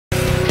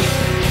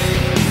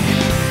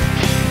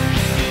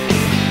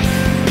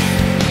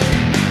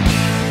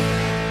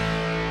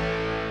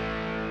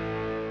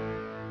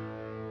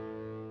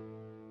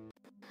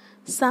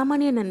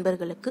சாமானிய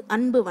நண்பர்களுக்கு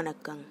அன்பு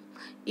வணக்கம்.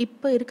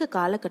 இப்போ இருக்க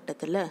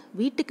காலகட்டத்தில்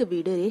வீட்டுக்கு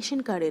வீடு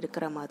ரேஷன் கார்டு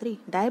இருக்கிற மாதிரி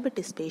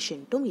டயபெட்டிஸ்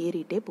பேஷண்ட்டும்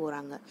ஏறிட்டே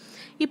போகிறாங்க.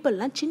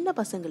 இப்போல்லாம் சின்ன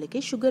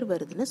பசங்களுக்கே சுகர்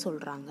வருதுன்னு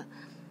சொல்கிறாங்க.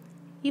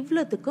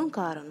 இவ்வளோத்துக்கும்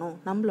காரணம்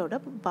நம்மளோட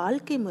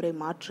வாழ்க்கை முறை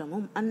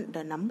மாற்றமும்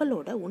அண்ட்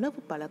நம்மளோட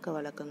உணவு பழக்க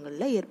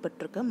வழக்கங்களில்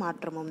ஏற்பட்டிருக்க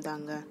மாற்றமும்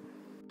தாங்க.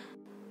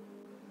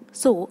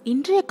 ஸோ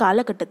இன்றைய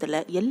காலகட்டத்தில்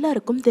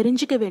எல்லாருக்கும்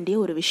தெரிஞ்சிக்க வேண்டிய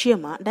ஒரு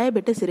விஷயமா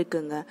டயபெட்டிஸ்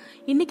இருக்குங்க.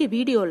 இன்னைக்கு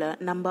வீடியோவில்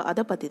நம்ம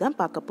அதை பற்றி தான்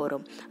பார்க்க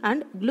போகிறோம்.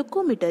 அண்ட்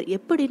குளுக்கோமீட்டர்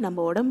எப்படி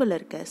நம்ம உடம்புல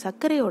இருக்க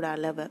சர்க்கரையோட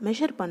அளவை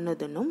மெஷர்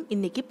பண்ணுதுன்னு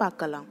இன்னைக்கு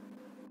பார்க்கலாம்.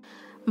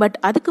 பட்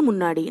அதுக்கு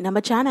முன்னாடி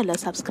நம்ம சேனலை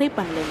சப்ஸ்கிரைப்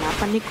பண்ணலைன்னா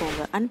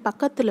பண்ணிக்கோங்க. அண்ட்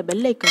பக்கத்தில்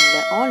பெல்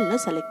ஐக்கனில் ஆல்னு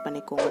செலக்ட்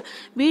பண்ணிக்கோங்க.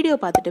 வீடியோ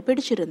பார்த்துட்டு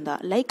பிடிச்சிருந்தா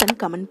லைக் அண்ட்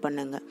கமெண்ட்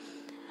பண்ணுங்கள்.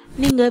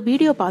 நீங்கள்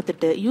வீடியோ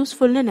பார்த்துட்டு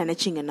யூஸ்ஃபுல்னு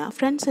நினச்சிங்கன்னா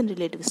ஃப்ரெண்ட்ஸ் அண்ட்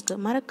ரிலேட்டிவ்ஸ்க்கு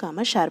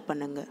மறக்காமல் ஷேர்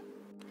பண்ணுங்கள்.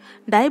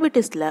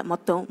 டயபெட்டிஸில்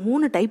மொத்தம்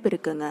 3 டைப்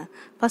இருக்குங்க.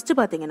 ஃபஸ்ட்டு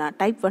பார்த்தீங்கன்னா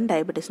டைப் 1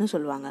 டயபெட்டிஸ்னு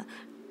சொல்லுவாங்க.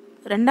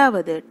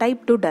 ரெண்டாவது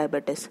டைப் 2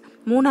 டயபெட்டிஸ்.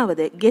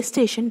 மூணாவது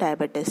கெஸ்டேஷன்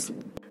டயபெட்டிஸ்.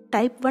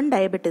 டைப் 1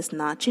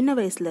 டயபெட்டிஸ்னா சின்ன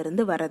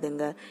வயசுலேருந்து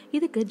வரதுங்க.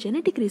 இதுக்கு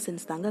ஜெனட்டிக்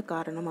ரீசன்ஸ் தாங்க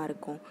காரணமாக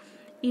இருக்கும்.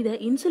 இதை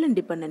இன்சுலின்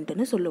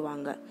டிபெண்ட்னு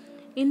சொல்லுவாங்க.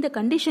 இந்த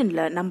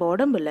கண்டிஷனில் நம்ம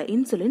உடம்புல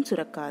இன்சுலின்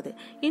சுரக்காது.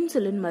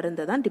 இன்சுலின்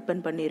மருந்தை தான்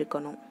டிபெண்ட் பண்ணி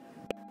இருக்கணும்.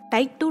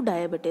 டைப் 2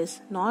 டயபெட்டிஸ்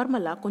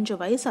நார்மலாக கொஞ்சம்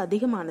வயசு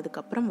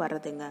அதிகமானதுக்கப்புறம்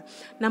வர்றதுங்க.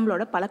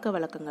 நம்மளோட பழக்க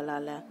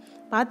வழக்கங்களால்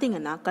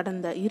பார்த்தீங்கன்னா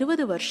கடந்த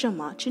 20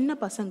 வருஷமாக சின்ன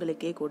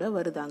பசங்களுக்கே கூட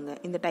வருதாங்க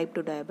இந்த டைப்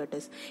 2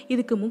 டயபெட்டிஸ்.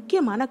 இதுக்கு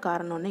முக்கியமான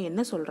காரணம்னு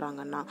என்ன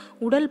சொல்கிறாங்கன்னா,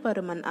 உடல்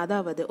பருமன்,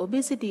 அதாவது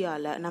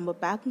ஒபேசிட்டியால் நம்ம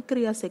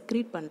பேங்க்ரியாஸ்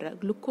செக்ரீட் பண்ணுற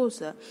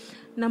குளுக்கோஸை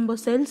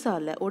நம்ம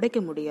செல்ஸால் உடைக்க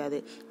முடியாது.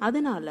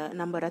 அதனால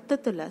நம்ம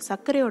ரத்தத்தில்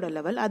சர்க்கரையோட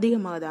லெவல்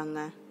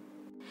அதிகமாகுதாங்க.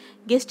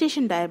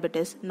 கெஸ்டேஷன்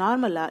டயபெட்டிஸ்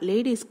நார்மலாக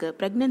லேடிஸ்க்கு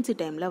ப்ரெக்னென்சி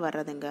டைமில்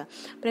வர்றதுங்க.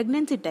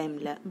 ப்ரெக்னென்சி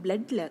டைமில்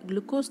பிளட்டில்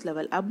குளுக்கோஸ்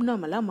லெவல்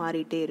அப்நார்மலாக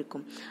மாறிட்டே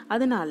இருக்கும்.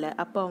 அதனால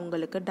அப்போ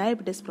அவங்களுக்கு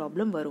டயபெட்டிஸ்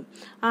ப்ராப்ளம் வரும்.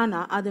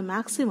 ஆனால் அது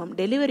மேக்ஸிமம்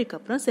டெலிவரிக்கு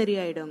அப்புறம்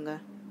சரியாயிடுங்க.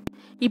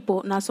 இப்போ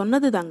நான்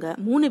சொன்னது தாங்க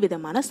 3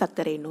 விதமான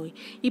சர்க்கரை நோய்.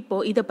 இப்போ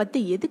இதை பற்றி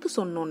எதுக்கு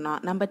சொன்னோம்னா,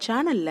 நம்ம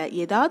சேனலில்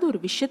ஏதாவது ஒரு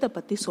விஷயத்தை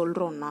பற்றி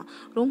சொல்கிறோன்னா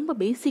ரொம்ப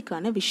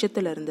பேசிக்கான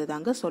விஷயத்துல இருந்து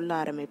தாங்க சொல்ல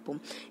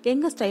ஆரம்பிப்போம்.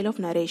 எங்கள் ஸ்டைல்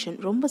ஆஃப் நரேஷன்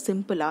ரொம்ப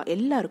சிம்பிளாக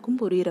எல்லாருக்கும்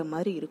புரிகிற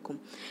மாதிரி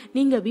இருக்கும்.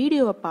 நீங்கள்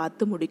வீடியோவை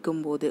பார்த்து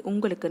முடிக்கும் போது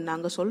உங்களுக்கு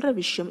நாங்கள் சொல்கிற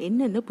விஷயம்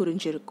என்னென்னு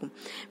புரிஞ்சிருக்கும்.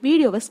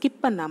 வீடியோவை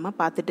ஸ்கிப் பண்ணாமல்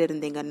பார்த்துட்டு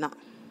இருந்தீங்கன்னா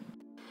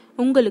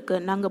உங்களுக்கு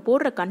நாங்கள்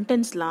போடுற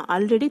கண்டென்ட்ஸ்லாம்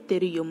ஆல்ரெடி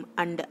தெரியும்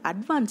அண்ட்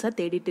அட்வான்ஸாக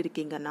தேடிட்டு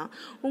இருக்கீங்கன்னா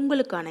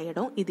உங்களுக்கான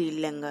இடம் இது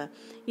இல்லைங்க.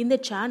 இந்த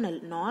சேனல்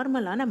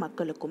நார்மலான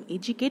மக்களுக்கும்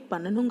எஜுகேட்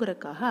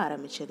பண்ணணுங்கிறதுக்காக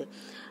ஆரம்பிச்சது.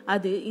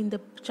 அது இந்த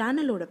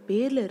சேனலோட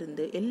பேர்ல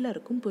இருந்து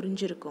எல்லாருக்கும்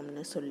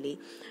புரிஞ்சிருக்கும்னு சொல்லி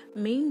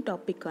மெயின்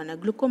டாப்பிக்கான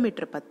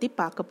குளுக்கோமீட்டர் பற்றி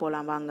பார்க்க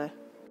போகலாம் வாங்க.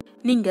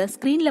 நீங்கள்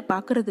ஸ்க்ரீனில்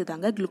பார்க்குறது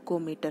தாங்க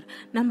குளுக்கோமீட்டர்.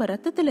 நம்ம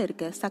ரத்தத்தில்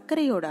இருக்க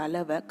சர்க்கரையோட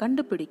அளவை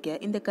கண்டுபிடிக்க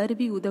இந்த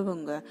கருவி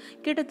உதவுங்க.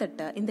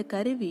 கிட்டத்தட்ட இந்த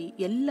கருவி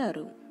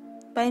எல்லாரும்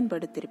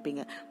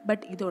பயன்படுத்தியிருப்பீங்க.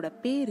 பட் இதோட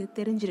பேர்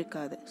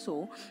தெரிஞ்சிருக்காது. ஸோ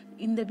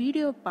இந்த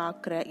வீடியோ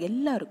பார்க்குற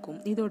எல்லாருக்கும்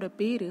இதோட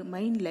பேர்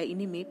மைண்டில்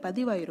இனிமே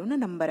பதிவாயிரும்னு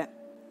நம்புகிறேன்.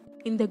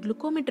 இந்த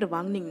குளுக்கோமீட்டர்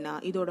வாங்கினீங்கன்னா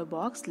இதோட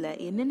பாக்ஸில்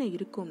என்னென்ன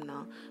இருக்கும்னா,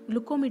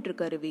 குளுக்கோமீட்டர்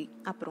கருவி,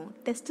 அப்புறம்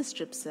டெஸ்ட்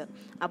ஸ்ட்ரிப்ஸு,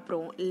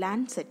 அப்புறம்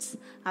லான்செட்ஸ்,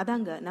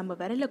 அதாங்க நம்ம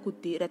விரலை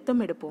குத்தி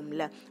ரத்தம்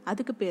எடுப்போம்ல,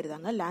 அதுக்கு பேர்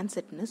தாங்க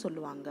லான்செட்னு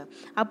சொல்லுவாங்க.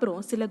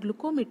 அப்புறம் சில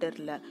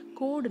குளுக்கோமீட்டரில்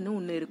கோடுன்னு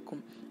ஒன்று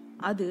இருக்கும்.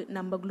 அது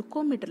நம்ம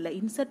குளுக்கோமீட்டரில்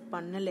இன்சர்ட்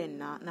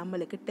பண்ணலைன்னா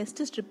நம்மளுக்கு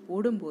டெஸ்ட் ஸ்ட்ரிப்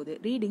போடும்போது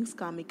ரீடிங்ஸ்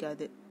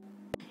காமிக்காது.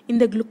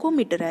 இந்த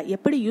குளுக்கோமீட்டரை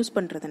எப்படி யூஸ்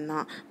பண்ணுறதுன்னா,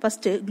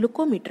 ஃபஸ்ட்டு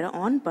குளுக்கோமீட்டரை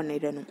ஆன்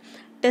பண்ணிடணும்.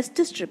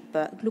 டெஸ்ட்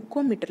ஸ்ட்ரிப்பை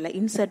குளுக்கோமீட்டரில்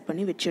இன்சர்ட்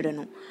பண்ணி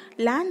வச்சிடணும்.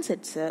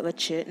 லான்செட்ஸை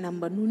வச்சு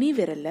நம்ம நுனி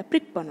விரலில்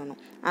ப்ரிக்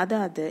பண்ணணும்.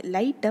 அதாவது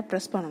லைட்டாக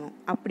ப்ரெஸ் பண்ணணும்.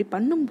 அப்படி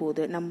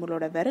பண்ணும்போது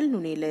நம்மளோட விரல்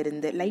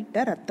நுனியிலிருந்து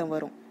லைட்டாக ரத்தம்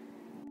வரும்.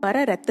 வர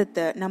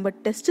ரத்தத்தை நம்ம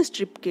டெஸ்ட்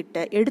ஸ்ட்ரிப்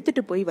கிட்ட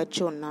எடுத்துட்டு போய்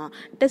வச்சோம்னா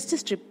டெஸ்ட்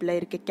ஸ்ட்ரிப்பில்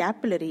இருக்க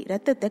கேப்பிலரி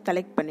ரத்தத்தை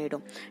கலெக்ட்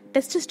பண்ணிடும்.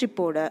 டெஸ்ட்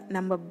ஸ்ட்ரிப்போட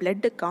நம்ம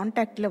பிளட்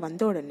கான்டாக்டில்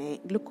வந்த உடனே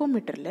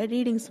குளுக்கோமீட்டரில்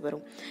ரீடிங்ஸ்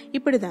வரும்.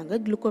 இப்படி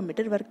தாங்க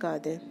குளுக்கோமீட்டர் ஒர்க்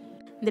ஆகுது.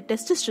 இந்த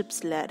டெஸ்ட்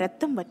ஸ்ட்ரிப்ஸில்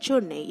ரத்தம் வச்ச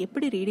உடனே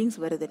எப்படி ரீடிங்ஸ்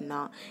வருதுன்னா,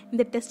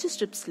 இந்த டெஸ்ட்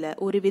ஸ்ட்ரிப்ஸில்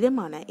ஒரு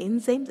விதமான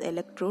என்சைம்ஸ்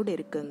எலக்ட்ரோடு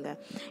இருக்குங்க.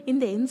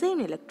 இந்த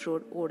என்சைம்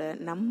எலக்ட்ரோடோட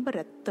நம்ம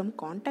ரத்தம்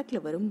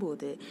கான்டாக்டில்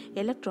வரும்போது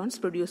எலக்ட்ரான்ஸ்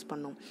ப்ரொடியூஸ்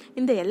பண்ணும்.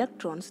 இந்த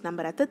எலக்ட்ரான்ஸ்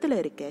நம்ம ரத்தத்தில்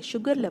இருக்க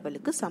சுகர்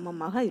லெவலுக்கு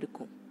சமமாக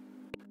இருக்கும்.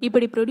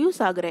 இப்படி ப்ரொடியூஸ்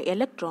ஆகிற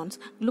எலக்ட்ரான்ஸ்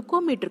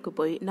குளுக்கோமீட்டருக்கு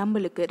போய்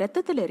நம்மளுக்கு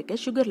ரத்தத்தில் இருக்க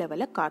சுகர்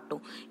லெவலை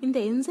காட்டும். இந்த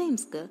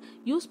என்சைம்ஸ்க்கு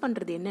யூஸ்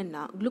பண்ணுறது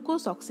என்னென்னா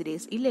குளுக்கோஸ்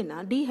ஆக்சிடேஸ் இல்லைன்னா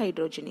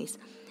டீஹைட்ரோஜனேஸ்.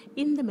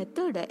 இந்த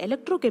மெத்தடை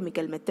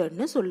எலக்ட்ரோகெமிக்கல்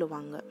மெத்தட்னு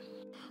சொல்லுவாங்க.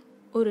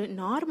 ஒரு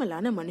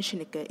நார்மலான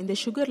மனுஷனுக்கு இந்த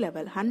சுகர்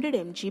லெவல் 100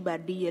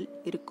 mg/dl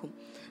இருக்கும்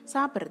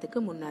சாப்பிட்றதுக்கு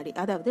முன்னாடி,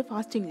 அதாவது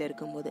ஃபாஸ்டிங்கில்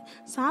இருக்கும்போது.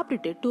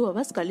 சாப்பிட்டுட்டு 2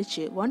 hours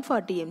கழிச்சு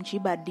 140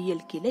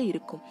 mg/dl கீழே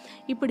இருக்கும்.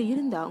 இப்படி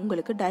இருந்தால்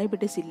உங்களுக்கு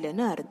டயபெட்டிஸ்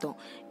இல்லைன்னு அர்த்தம்.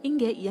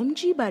 இங்கே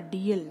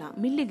mg/dlனா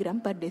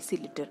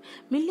mg/dL.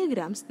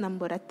 மில்லிகிராம்ஸ்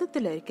நம்ம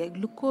ரத்தத்தில் இருக்க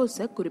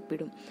குளுக்கோஸை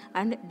குறிப்பிடும்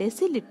அண்ட்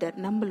டெசிலிட்டர்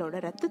நம்மளோட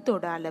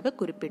ரத்தத்தோட அளவை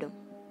குறிப்பிடும்.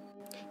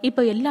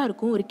 இப்போ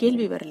எல்லாருக்கும் ஒரு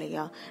கேள்வி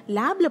வரலையா,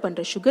 லேப்ல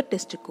பண்ற சுகர்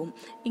டெஸ்ட்டுக்கும்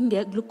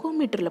இங்க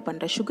குளுக்கோமீட்டர்ல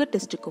பண்ற சுகர்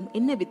டெஸ்ட்டுக்கும்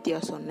என்ன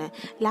வித்தியாசம்னு.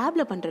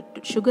 லேப்ல பண்ற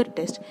சுகர்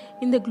டெஸ்ட்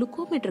இந்த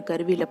குளுக்கோமீட்டர்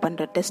கருவியில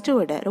பண்ற டெஸ்ட்டை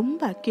விட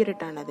ரொம்ப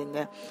அக்யூரேட்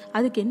ஆனதுங்க.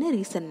 அதுக்கு என்ன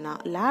ரீசன்னா,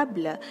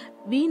 லேப்ல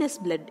வீனஸ்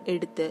பிளட்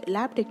எடுத்து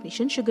லேப்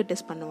டெக்னீஷியன் சுகர்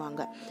டெஸ்ட்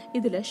பண்ணுவாங்க.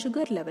 இதுல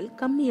சுகர் லெவல்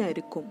கம்மியா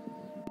இருக்கும்.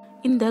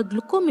 இந்த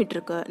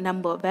குளுக்கோமீட்டருக்கு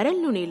நம்ம விரல்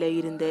நுனியில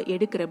இருந்து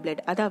எடுக்கிற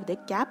பிளட், அதாவது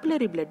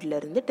கேப்லரி பிளட்ல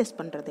இருந்து டெஸ்ட்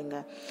பண்றதுங்க.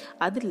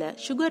 அதுல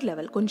சுகர்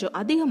லெவல் கொஞ்சம்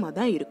அதிகமா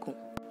தான் இருக்கும்.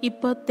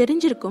 இப்போ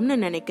தெரிஞ்சிருக்கும்னு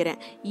நினைக்கிறேன்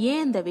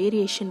ஏன் இந்த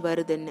வேரியேஷன்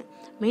வருதுன்னு.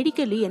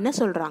 மெடிக்கலி என்ன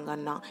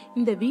சொல்றாங்கன்னா,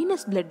 இந்த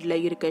வீனஸ்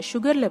பிளட்ல இருக்க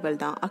சுகர்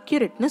லெவல் தான்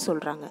அக்யூரேட்னு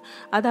சொல்றாங்க.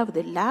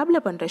 அதாவது லேப்ல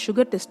பண்ற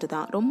சுகர் டெஸ்ட்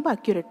தான் ரொம்ப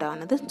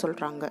அக்யூரேட்டானது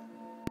சொல்றாங்க.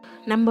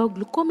 நம்ம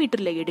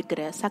குளுக்கோமீட்டர்ல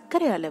எடுக்கிற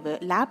சர்க்கரை அளவு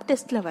லேப்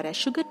டெஸ்ட்ல வர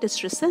சுகர்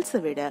டெஸ்ட் ரிசல்ட்ஸை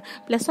விட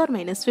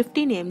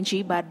 +or-15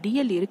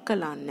 mg/dl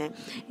இருக்கலாம்னு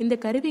இந்த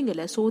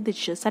கருவிங்களை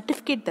சோதிச்சு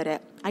சர்டிபிகேட் தர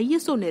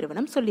ISO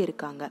நிறுவனம்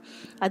சொல்லியிருக்காங்க.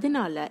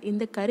 அதனால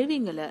இந்த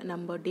கருவிங்களை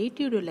நம்ம day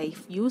to day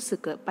life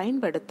யூஸுக்கு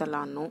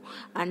பயன்படுத்தலாம்னு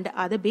and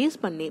அதை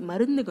பேஸ் பண்ணி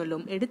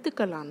மருந்துகளும்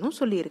எடுத்துக்கலாம்னு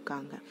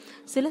சொல்லியிருக்காங்க.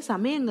 சில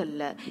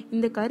சமயங்கள்ல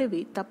இந்த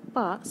கருவி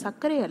தப்பா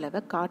சர்க்கரை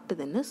அளவை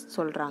காட்டுதுன்னு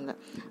சொல்றாங்க.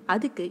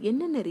 அதுக்கு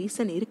என்னென்ன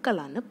ரீசன்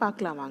இருக்கலாம்னு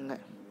பார்க்கலாம் வாங்க.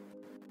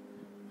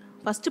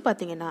 ஃபர்ஸ்ட்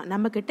பார்த்தீங்கன்னா,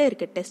 நம்ம கிட்ட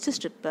இருக்க டெஸ்ட்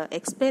ஸ்ட்ரிப்பை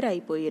எக்ஸ்பயர்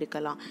ஆகி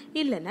போயிருக்கலாம்,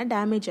 இல்லைன்னா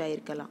டேமேஜ்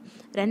ஆகிருக்கலாம்.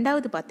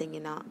 ரெண்டாவது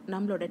பார்த்தீங்கன்னா,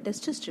 நம்மளோட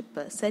டெஸ்ட்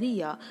ஸ்ட்ரிப்பை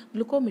சரியாக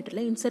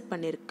குளுக்கோமீட்டரில் இன்சர்ட்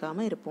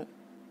பண்ணியிருக்காம இருப்போம்.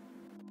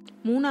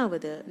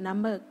 மூணாவது,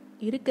 நம்ம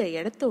இருக்க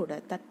இடத்தோட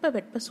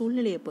தட்பவெட்ப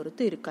சூழ்நிலையை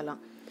பொறுத்து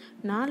இருக்கலாம்.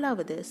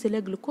 நாலாவது,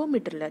 சில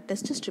குளுக்கோமீட்டரில்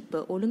டெஸ்ட்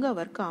ஸ்ட்ரிப்பு ஒழுங்காக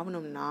ஒர்க்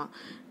ஆகணும்னா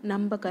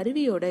நம்ம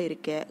கருவியோட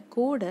இருக்க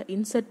கோடை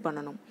இன்சர்ட்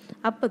பண்ணணும்,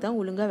 அப்போ தான்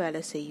ஒழுங்காக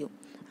வேலை செய்யும்.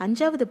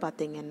 அஞ்சாவது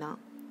பார்த்தீங்கன்னா,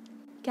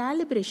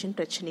 கேலிப்ரேஷன்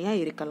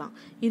பிரச்சனையாக இருக்கலாம்.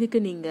 இதுக்கு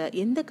நீங்கள்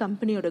எந்த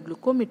கம்பெனியோட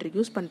குளுக்கோமீட்டர்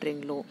யூஸ்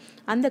பண்ணுறீங்களோ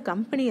அந்த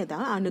கம்பெனியை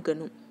தான்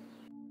அணுகணும்.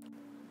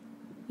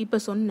 இப்போ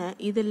சொன்ன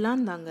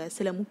இதெல்லாம் தாங்க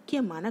சில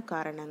முக்கியமான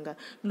காரணங்க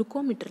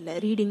குளுக்கோமீட்டரில்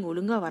ரீடிங்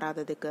ஒழுங்காக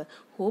வராததுக்கு.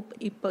 ஹோப்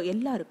இப்போ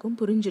எல்லாருக்கும்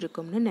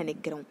புரிஞ்சிருக்கும்னு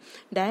நினைக்கிறோம்.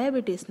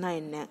 டயபெட்டிஸ்னால்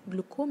என்ன,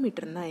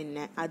 குளுக்கோமீட்டர்னா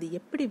என்ன, அது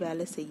எப்படி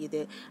வேலை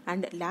செய்யுது,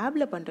 அண்ட்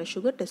லேபில் பண்ணுற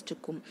சுகர்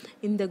டெஸ்ட்டுக்கும்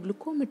இந்த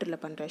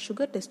குளுக்கோமீட்டரில் பண்ணுற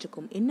சுகர்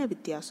டெஸ்ட்டுக்கும் என்ன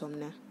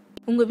வித்தியாசம்னு.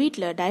 உங்கள்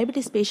வீட்டில்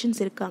டயபெட்டிஸ்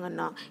பேஷண்ட்ஸ்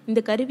இருக்காங்கன்னா இந்த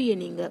கருவியை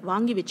நீங்கள்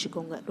வாங்கி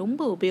வச்சுக்கோங்க,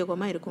 ரொம்ப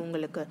உபயோகமாக இருக்கும்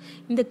உங்களுக்கு.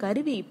 இந்த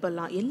கருவி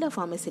இப்போல்லாம் எல்லா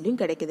ஃபார்மசிலையும்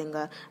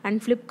கிடைக்குதுங்க,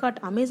 அண்ட்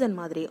ஃப்ளிப்கார்ட், அமேசான்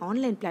மாதிரி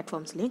ஆன்லைன்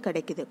பிளாட்ஃபார்ம்ஸ்லையும்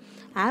கிடைக்குது.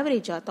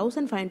 ஆவரேஜாக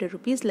 1500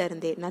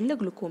 rupeesலேருந்தே நல்ல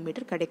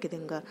குளுக்கோமீட்டர்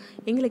கிடைக்குதுங்க.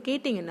 எங்களை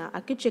கேட்டிங்கன்னா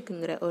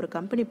அக்கிட்செக்குங்கிற ஒரு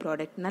கம்பெனி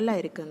ப்ராடக்ட் நல்லா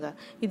இருக்குங்க.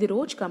 இது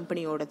ரோஜ்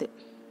கம்பெனியோடது.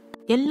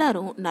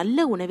 எல்லாரும்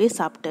நல்ல உணவே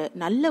சாப்பிட்டு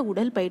நல்ல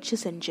உடல் பயிற்சி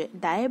செஞ்சு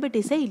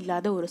டயபெட்டிஸே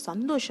இல்லாத ஒரு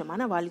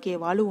சந்தோஷமான வாழ்க்கையை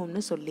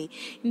வாழுவோம்னு சொல்லி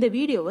இந்த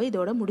வீடியோவை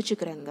இதோட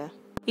முடிச்சுக்கிறேங்க.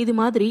 இது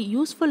மாதிரி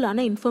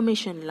யூஸ்ஃபுல்லான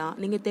இன்ஃபர்மேஷன்லாம்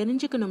நீங்கள்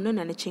தெரிஞ்சுக்கணும்னு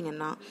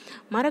நினச்சிங்கன்னா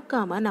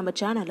மறக்காமல் நம்ம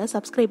சேனலை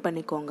சப்ஸ்கிரைப்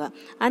பண்ணிக்கோங்க.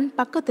 அண்ட்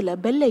பக்கத்தில்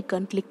பெல்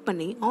ஐக்கான் கிளிக்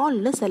பண்ணி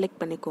ஆல்னு செலக்ட்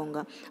பண்ணிக்கோங்க.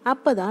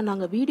 அப்போ தான்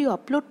நாங்கள் வீடியோ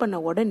அப்லோட்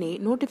பண்ண உடனே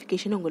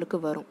நோட்டிஃபிகேஷன் உங்களுக்கு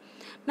வரும்.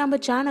 நம்ம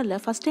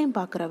சேனலில் ஃபஸ்ட் டைம்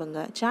பார்க்குறவங்க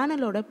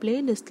சேனலோட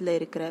பிளேலிஸ்ட்டில்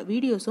இருக்கிற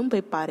வீடியோஸும்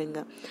போய்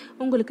பாருங்கள்,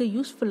 உங்களுக்கு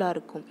யூஸ்ஃபுல்லாக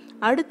இருக்கும்.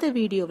 அடுத்த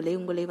வீடியோவில்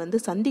உங்களை வந்து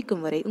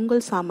சந்திக்கும் வரை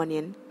உங்கள்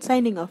சாமானியன்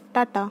சைனிங் ஆஃப்.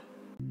 டாட்டா.